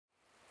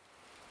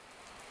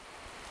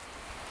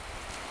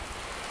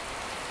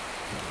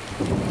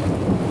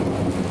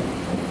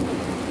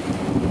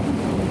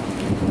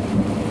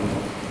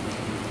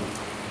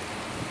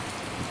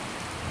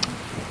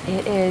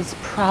It is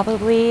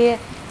probably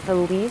the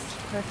least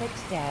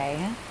perfect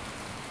day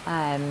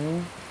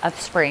of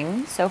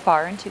spring so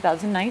far in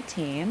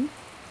 2019.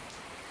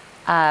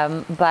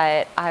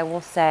 But I will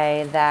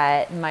say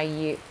that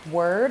my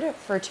word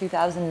for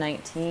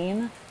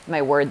 2019,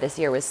 my word this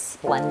year was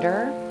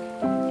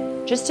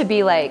splendor. Just to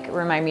be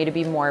remind me to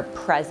be more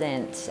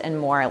present and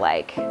more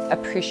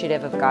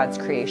appreciative of God's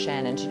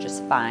creation and to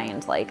just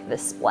find the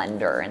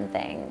splendor in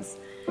things.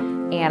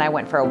 And I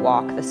went for a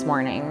walk this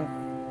morning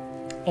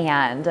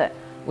and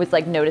was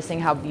noticing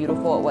how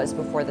beautiful it was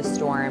before the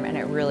storm, and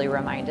it really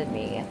reminded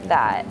me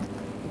that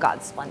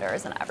God's splendor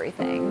is in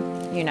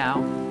everything, you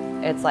know?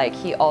 It's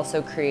He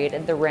also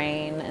created the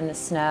rain and the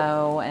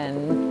snow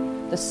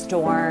and the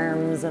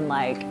storms, and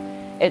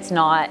it's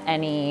not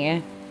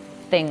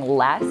anything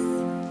less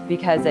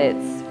because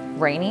it's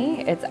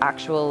rainy. It's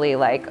actually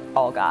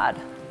all God.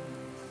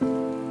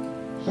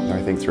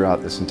 I think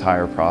throughout this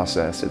entire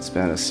process, it's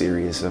been a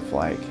series of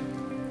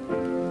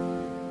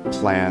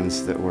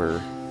plans that were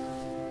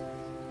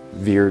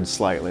veered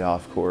slightly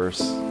off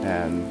course,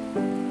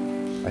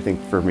 and I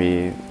think for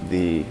me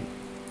the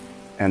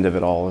end of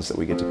it all is that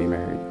we get to be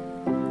married,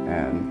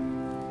 and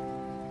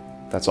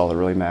that's all that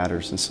really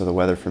matters. And so the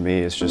weather for me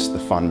is just the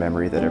fun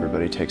memory that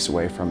everybody takes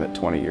away from it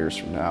 20 years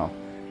from now.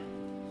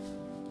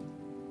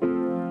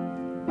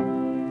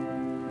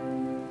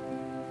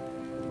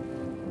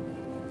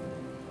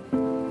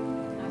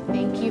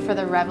 Thank you for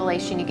the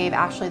revelation you gave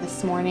Ashley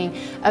this morning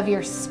of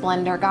your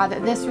splendor, God,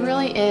 that this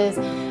really is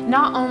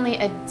not only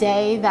a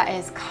day that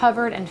is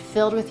covered and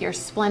filled with your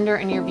splendor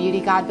and your beauty,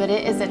 God, but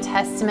it is a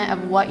testament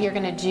of what you're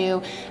going to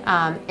do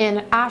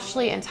in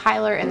Ashley and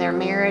Tyler and their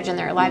marriage and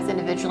their lives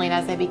individually and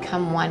as they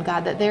become one,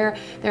 God, that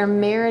their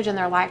marriage and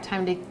their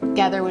lifetime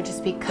together would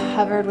just be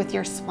covered with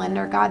your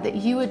splendor, God, that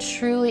you would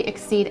truly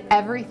exceed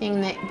everything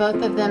that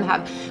both of them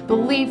have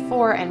believed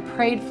for and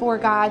prayed for,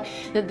 God,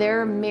 that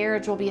their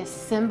marriage will be a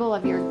symbol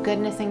of your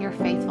goodness and your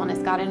faithfulness,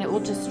 God, and it will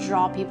just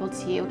draw people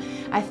to you.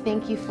 I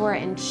thank you for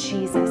it in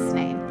Jesus'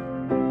 name.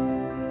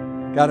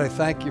 God, I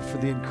thank you for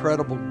the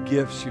incredible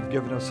gifts you've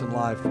given us in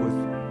life with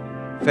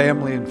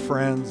family and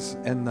friends,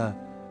 and the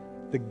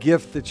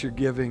gift that you're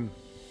giving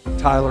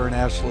Tyler and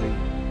Ashley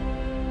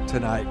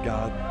tonight,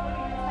 God,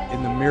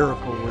 in the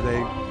miracle where they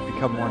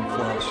become one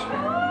flesh.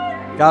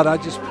 God, I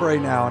just pray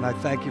now, and I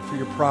thank you for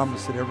your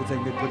promise that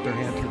everything they put their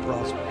hand to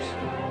prospers,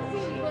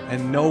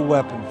 and no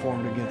weapon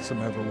formed against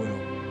them ever will.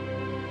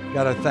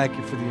 God, I thank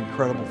you for the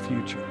incredible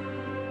future.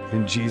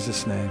 In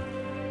Jesus' name,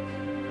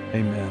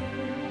 amen.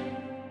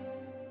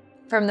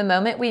 From the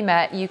moment we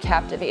met, you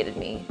captivated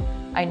me.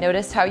 I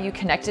noticed how you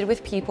connected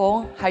with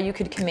people, how you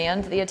could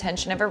command the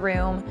attention of a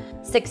room.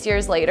 6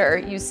 years later,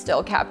 you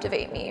still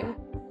captivate me.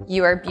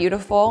 You are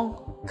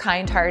beautiful,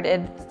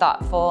 kind-hearted,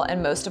 thoughtful,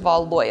 and most of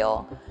all,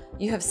 loyal.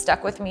 You have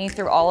stuck with me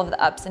through all of the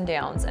ups and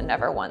downs and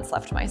never once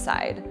left my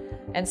side.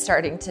 And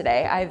starting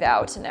today, I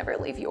vow to never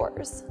leave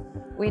yours.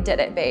 We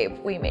did it, babe.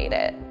 We made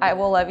it. I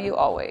will love you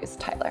always,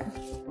 Tyler.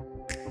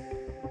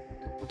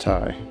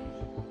 Ty,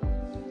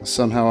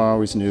 somehow I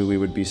always knew we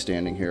would be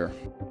standing here.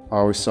 I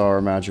always saw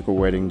our magical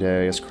wedding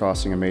day as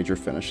crossing a major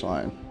finish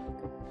line,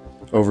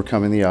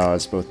 overcoming the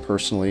odds both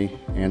personally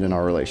and in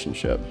our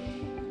relationship.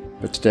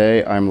 But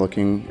today I'm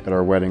looking at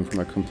our wedding from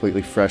a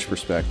completely fresh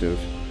perspective,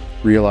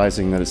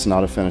 realizing that it's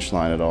not a finish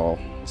line at all.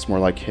 It's more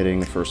like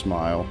hitting the first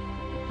mile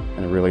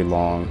in a really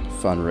long,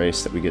 fun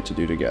race that we get to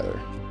do together.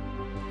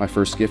 My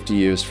first gift to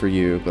you is for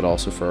you, but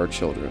also for our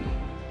children.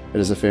 It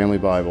is a family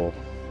Bible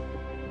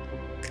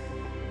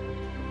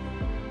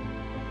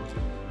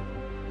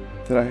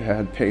that I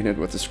had painted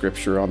with the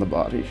scripture on the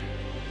body.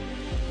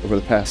 Over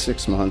the past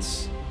 6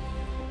 months,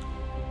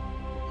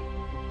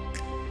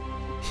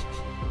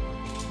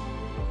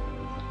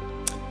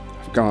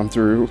 I've gone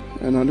through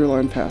and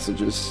underlined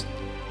passages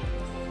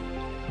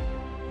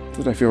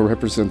that I feel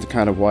represent the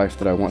kind of wife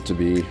that I want to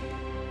be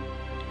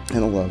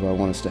and a love I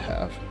want us to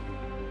have.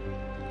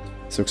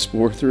 So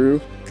explore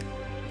through,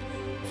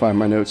 find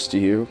my notes to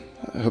you.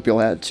 I hope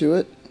you'll add to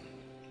it.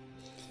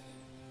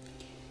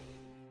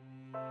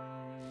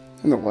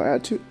 And then we'll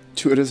add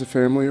to it as a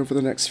family over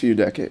the next few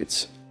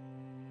decades.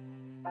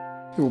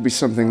 It will be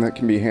something that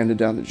can be handed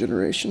down to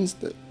generations,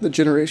 the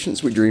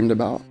generations we dreamed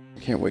about. I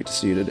can't wait to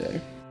see you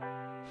today.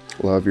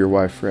 Love, your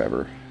wife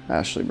forever,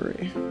 Ashley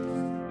Marie.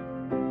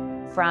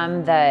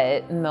 From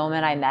the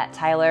moment I met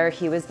Tyler,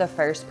 he was the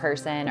first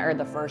person or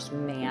the first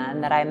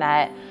man that I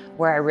met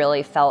where I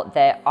really felt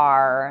that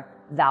our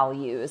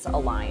values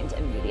aligned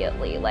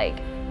immediately.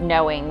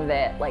 Knowing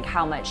that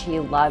how much he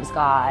loves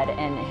God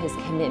and his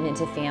commitment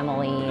to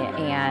family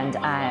and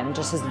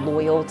just his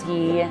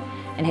loyalty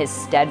and his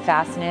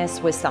steadfastness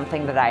was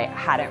something that I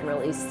hadn't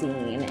really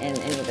seen in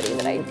anybody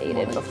that I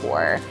dated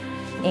before.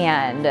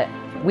 And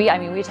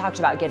we talked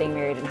about getting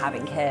married and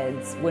having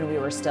kids when we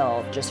were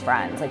still just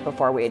friends,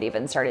 before we had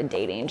even started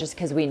dating, just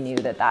because we knew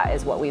that that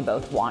is what we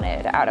both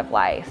wanted out of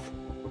life.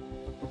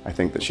 I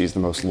think that she's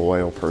the most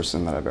loyal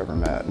person that I've ever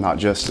met, not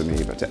just to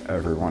me, but to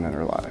everyone in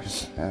her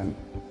lives. And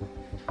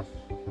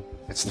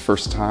it's the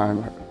first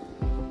time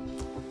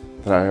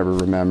that I ever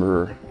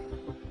remember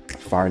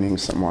finding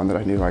someone that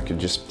I knew I could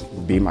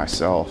just be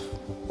myself,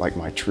 like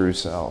my true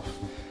self,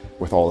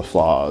 with all the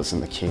flaws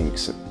and the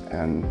kinks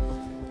and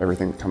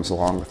everything that comes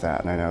along with that.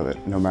 And I know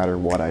that no matter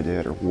what I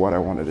did or what I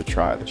wanted to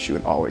try, that she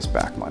would always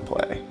back my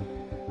play.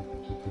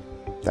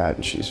 That,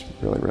 and she's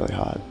really, really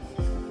hot.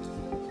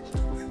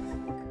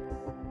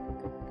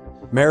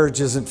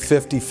 Marriage isn't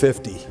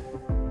 50-50.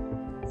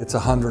 It's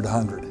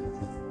 100-100.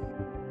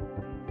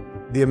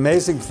 The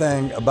amazing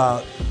thing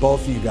about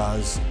both of you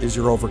guys is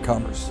you're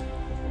overcomers.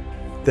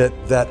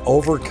 That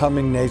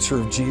overcoming nature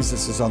of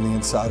Jesus is on the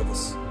inside of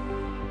us.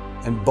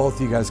 And both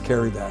of you guys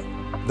carry that.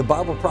 The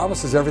Bible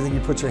promises everything you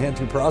put your hand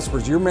to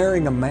prospers. You're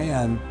marrying a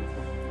man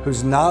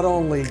who's not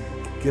only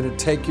going to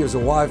take you as a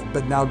wife,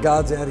 but now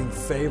God's adding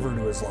favor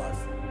to his life.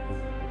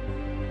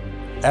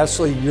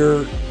 Ashley,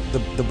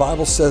 the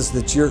Bible says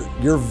that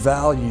your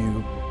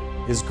value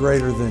is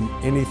greater than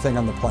anything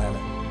on the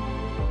planet.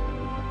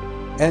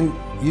 And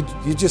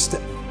you just,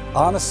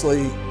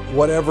 honestly,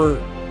 whatever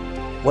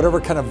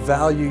kind of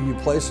value you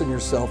place on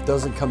yourself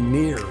doesn't come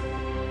near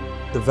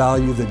the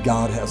value that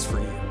God has for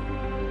you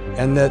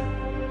and that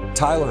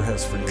Tyler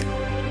has for you.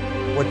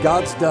 What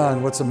God's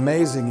done, what's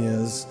amazing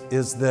is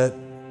that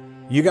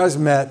you guys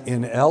met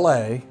in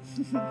LA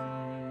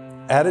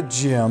at a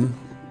gym,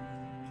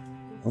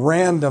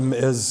 random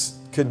as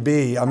could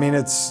be. I mean,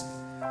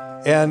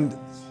 and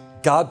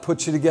God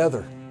put you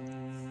together.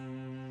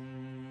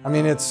 I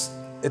mean,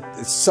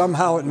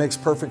 somehow it makes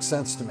perfect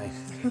sense to me.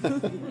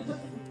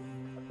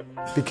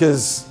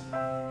 Because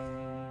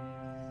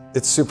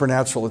it's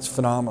supernatural, it's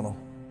phenomenal.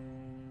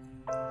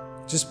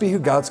 Just be who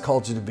God's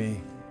called you to be.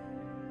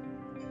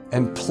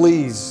 And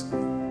please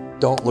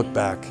don't look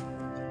back.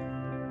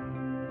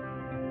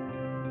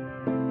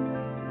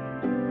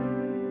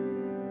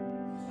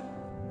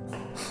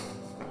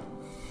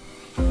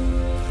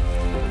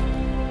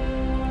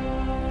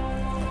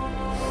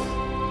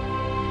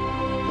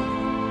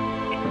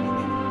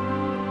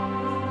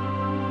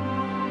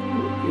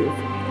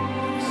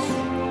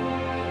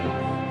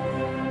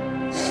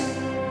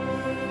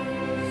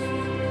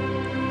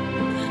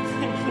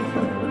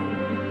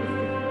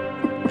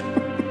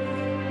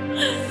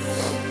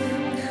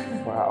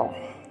 Wow.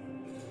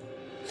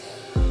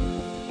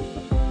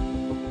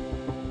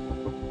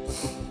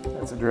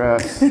 That's a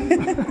dress. Do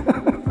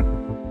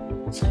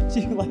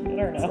you like it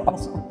or no?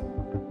 Awesome.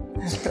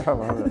 I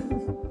love it.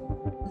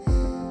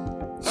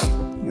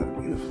 You look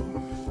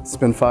beautiful. It's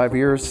been 5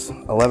 years,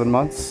 11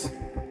 months,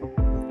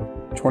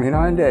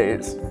 29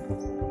 days.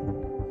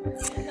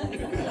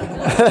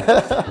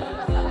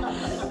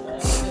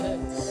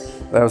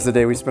 That was the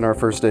day we spent our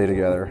first day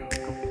together.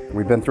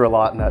 We've been through a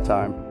lot in that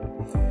time.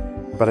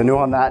 But I knew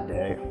on that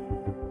day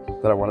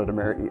that I wanted to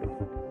marry you.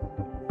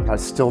 I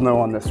still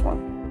know on this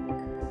one.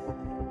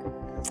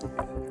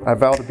 I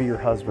vow to be your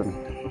husband,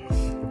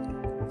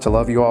 to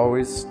love you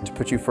always, to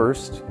put you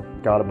first,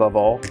 God above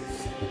all.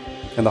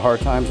 In the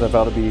hard times, I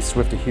vow to be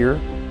swift to hear,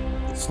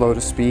 slow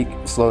to speak,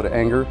 slow to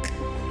anger.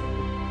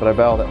 But I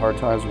vow that hard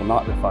times will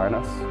not define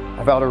us.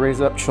 I vow to raise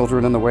up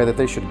children in the way that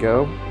they should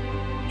go,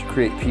 to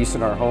create peace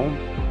in our home,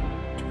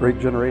 to break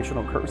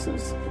generational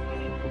curses.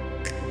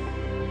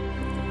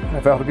 I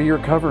vow to be your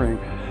covering,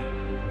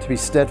 to be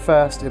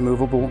steadfast,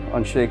 immovable,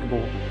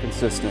 unshakable,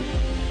 consistent,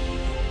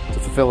 to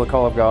fulfill the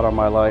call of God on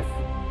my life,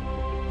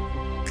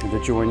 and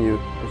to join you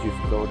as you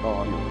fulfill the call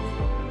on yours.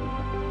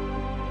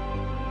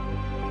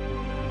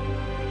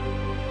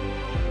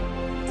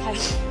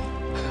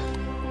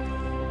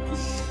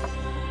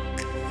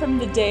 From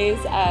the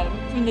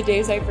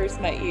days I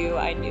first met you,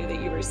 I knew that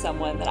you were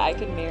someone that I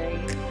could marry.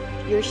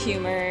 Your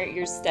humor,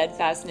 your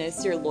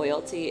steadfastness, your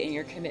loyalty, and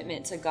your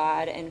commitment to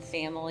God and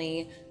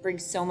family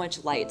brings so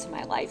much light to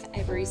my life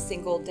every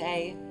single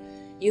day.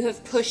 You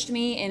have pushed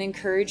me and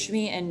encouraged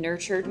me and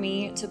nurtured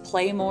me to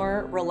play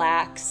more,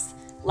 relax,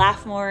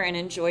 laugh more, and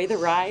enjoy the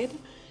ride.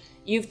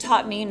 You've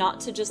taught me not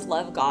to just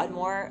love God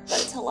more, but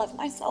to love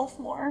myself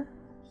more.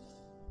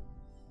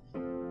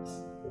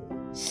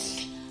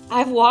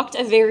 I've walked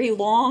a very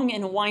long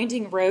and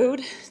winding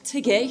road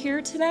to get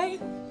here today.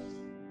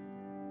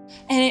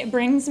 And it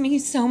brings me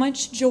so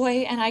much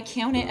joy, and I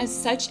count it as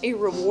such a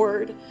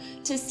reward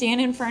to stand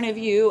in front of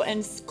you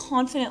and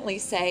confidently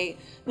say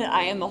that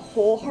I am a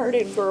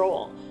wholehearted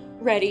girl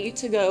ready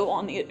to go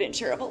on the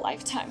adventure of a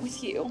lifetime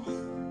with you.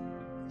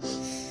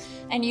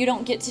 And you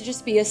don't get to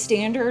just be a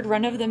standard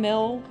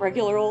run-of-the-mill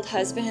regular old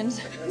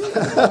husband.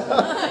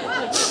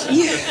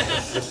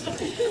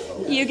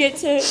 You get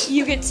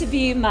to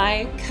be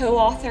my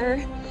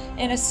co-author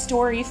in a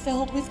story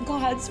filled with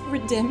God's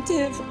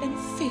redemptive and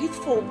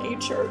faithful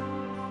nature.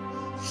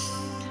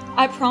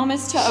 I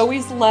promise to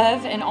always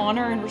love and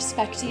honor and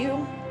respect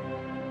you.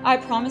 I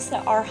promise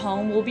that our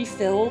home will be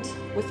filled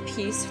with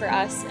peace for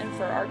us and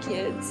for our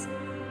kids.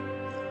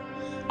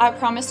 I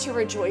promise to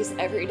rejoice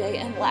every day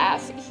and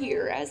laugh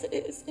here as it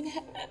is in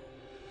heaven.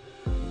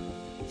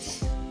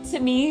 To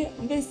me,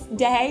 this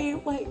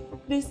day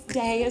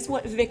is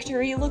what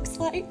victory looks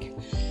like.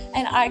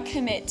 And I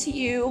commit to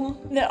you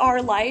that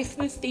our life,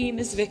 the theme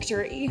is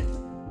victory.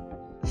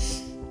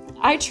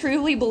 I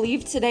truly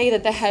believe today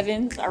that the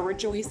heavens are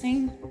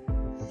rejoicing.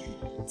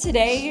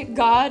 Today,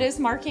 God is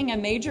marking a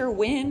major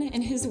win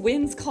in his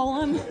wins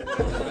column.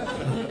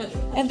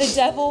 And the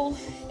devil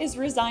is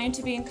resigned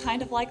to being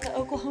kind of like the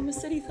Oklahoma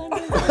City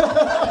Thunder.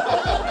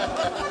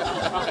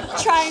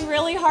 Trying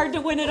really hard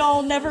to win it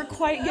all, never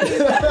quite getting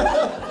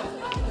there.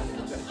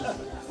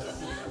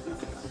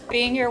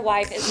 Being your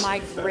wife is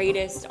my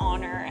greatest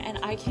honor, and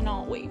I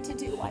cannot wait to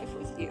do life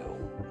with you.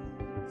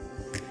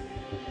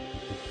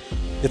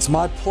 It's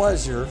my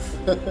pleasure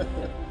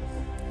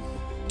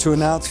to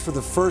announce for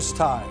the first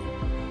time,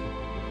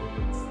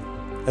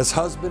 as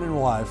husband and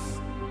wife,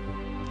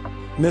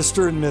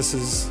 Mr. and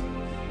Mrs.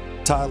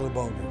 Tyler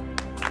Bogan.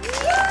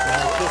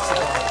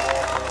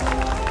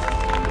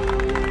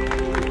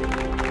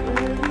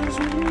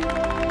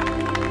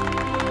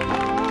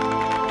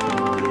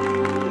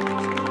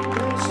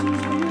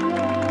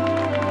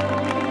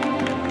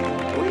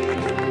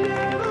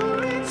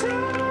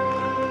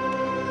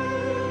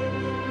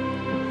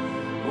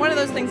 One of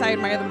those things I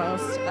admire the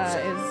most is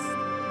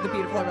the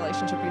beautiful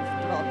relationship we've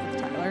developed with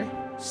Tyler.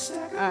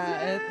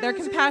 Their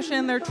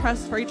compassion, their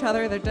trust for each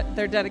other,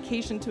 their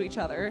dedication to each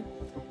other,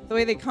 the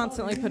way they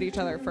constantly put each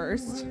other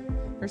first,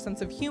 their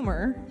sense of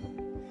humor.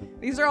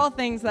 These are all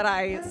things that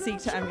I seek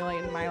to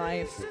emulate in my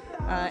life.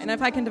 And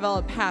if I can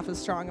develop half as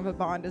strong of a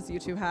bond as you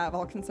two have,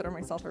 I'll consider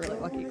myself a really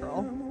lucky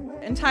girl.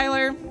 And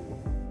Tyler,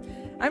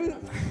 I'm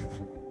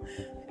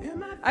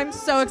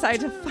so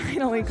excited to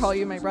finally call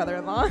you my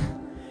brother-in-law.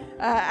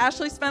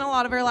 Ashley spent a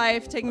lot of her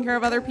life taking care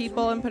of other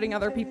people and putting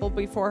other people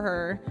before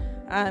her.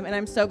 And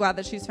I'm so glad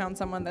that she's found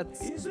someone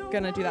that's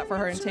going to do that for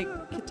her and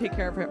take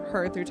care of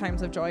her through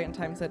times of joy and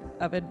times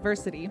of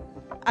adversity.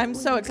 I'm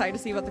so excited to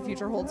see what the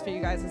future holds for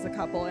you guys as a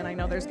couple, and I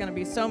know there's going to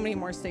be so many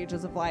more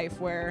stages of life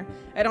where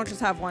I don't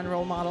just have one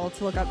role model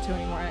to look up to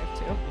anymore, I have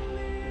two.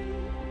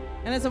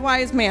 And as a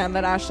wise man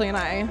that Ashley and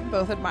I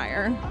both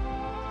admire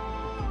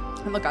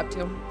and look up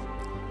to,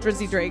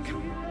 Drizzy Drake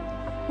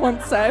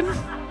once said,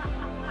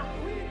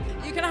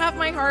 "You can have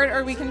my heart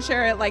or we can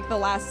share it like the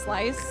last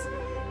slice.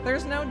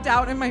 There's no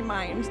doubt in my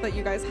mind that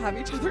you guys have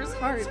each other's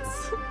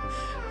hearts."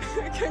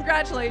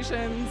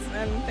 Congratulations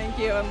and thank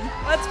you, and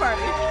let's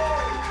party.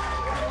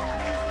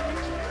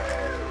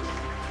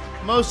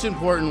 Most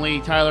importantly,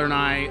 Tyler and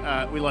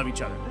I, we love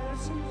each other.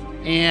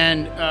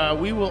 And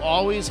we will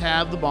always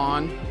have the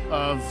bond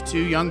of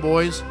two young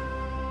boys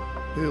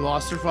who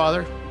lost their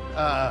father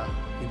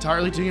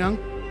entirely too young.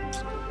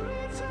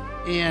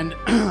 And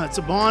it's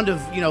a bond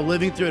of,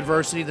 living through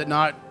adversity that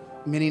not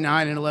many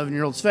 9 and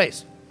 11-year-olds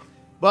face.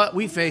 But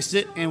we faced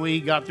it, and we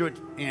got through it,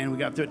 and we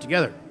got through it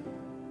together.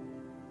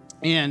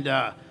 And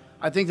I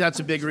think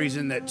that's a big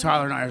reason that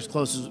Tyler and I are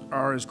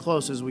as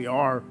close as we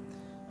are.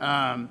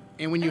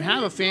 And when you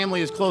have a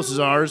family as close as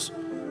ours,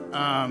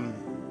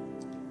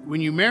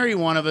 when you marry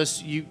one of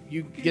us,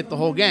 you get the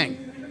whole gang.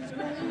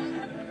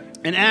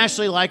 And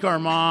Ashley, like our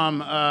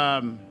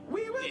mom,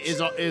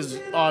 is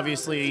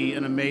obviously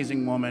an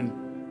amazing woman.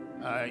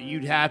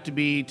 You'd have to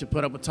be to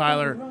put up with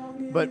Tyler,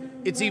 but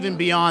it's even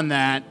beyond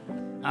that.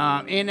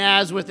 And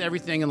as with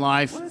everything in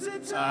life,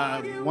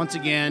 once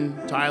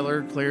again,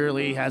 Tyler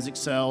clearly has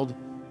excelled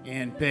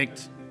and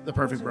picked the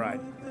perfect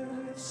bride.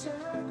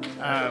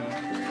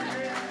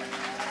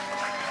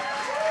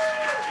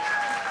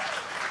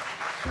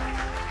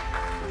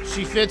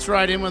 She fits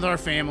right in with our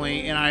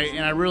family, and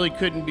I really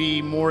couldn't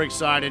be more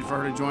excited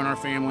for her to join our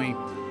family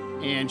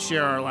and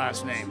share our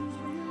last name.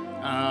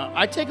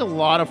 I take a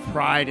lot of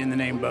pride in the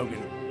name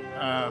Bogan.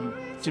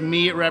 To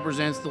me, it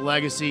represents the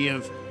legacy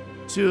of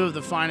two of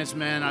the finest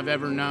men I've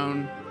ever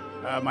known,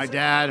 my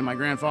dad and my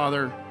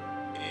grandfather.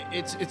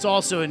 It's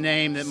also a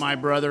name that my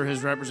brother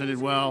has represented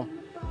well,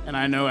 and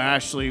I know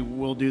Ashley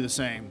will do the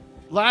same.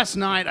 Last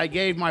night, I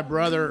gave my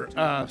brother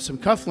some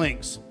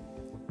cufflinks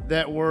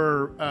that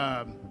were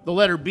the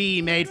letter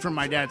B made from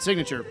my dad's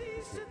signature.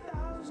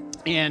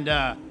 And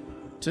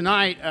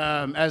tonight,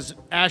 as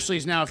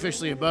Ashley's now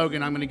officially a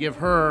Bogan, I'm going to give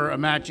her a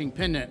matching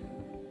pendant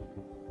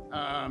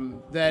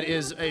that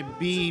is a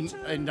B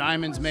in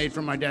diamonds made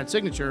from my dad's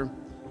signature.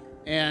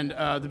 And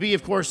the B,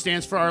 of course,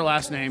 stands for our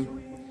last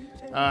name.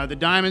 The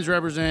diamonds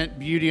represent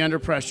beauty under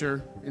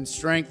pressure and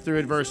strength through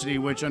adversity,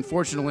 which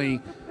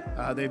unfortunately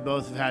they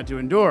both have had to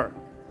endure.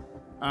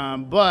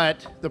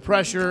 But the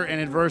pressure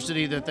and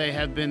adversity that they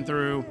have been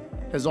through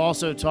has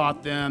also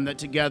taught them that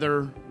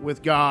together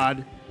with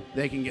God,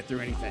 they can get through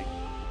anything.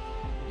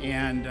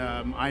 And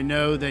I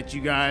know that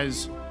you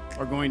guys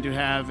are going to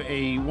have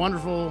a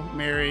wonderful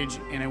marriage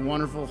and a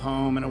wonderful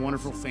home and a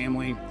wonderful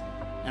family.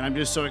 And I'm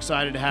just so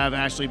excited to have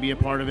Ashley be a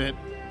part of it.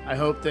 I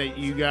hope that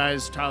you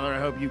guys, Tyler, I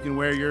hope you can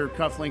wear your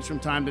cufflinks from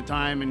time to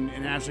time, and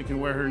Ashley can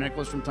wear her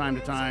necklace from time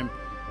to time,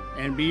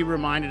 and be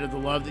reminded of the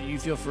love that you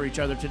feel for each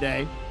other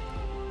today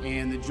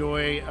and the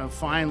joy of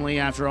finally,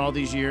 after all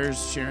these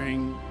years,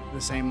 sharing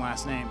the same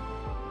last name.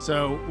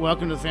 So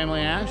welcome to the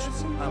family, Ash.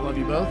 I love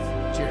you both.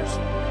 Cheers.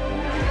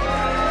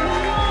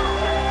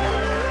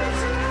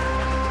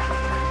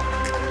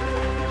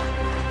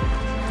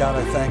 God,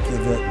 I thank you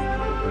that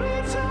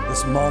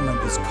this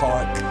moment is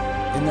caught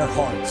in their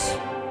hearts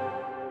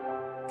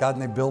God,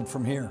 and they build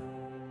from here.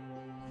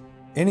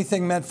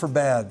 Anything meant for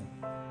bad,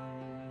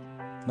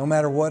 no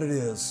matter what it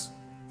is,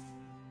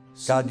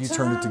 God, you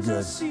turn it to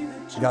good.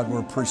 God, we're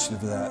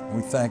appreciative of that. And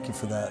we thank you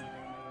for that.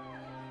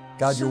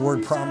 God, your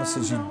word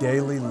promises you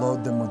daily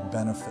load them with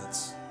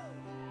benefits,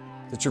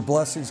 that your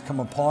blessings come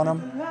upon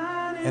them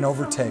and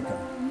overtake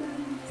them.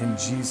 In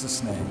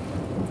Jesus' name,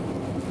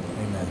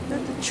 amen.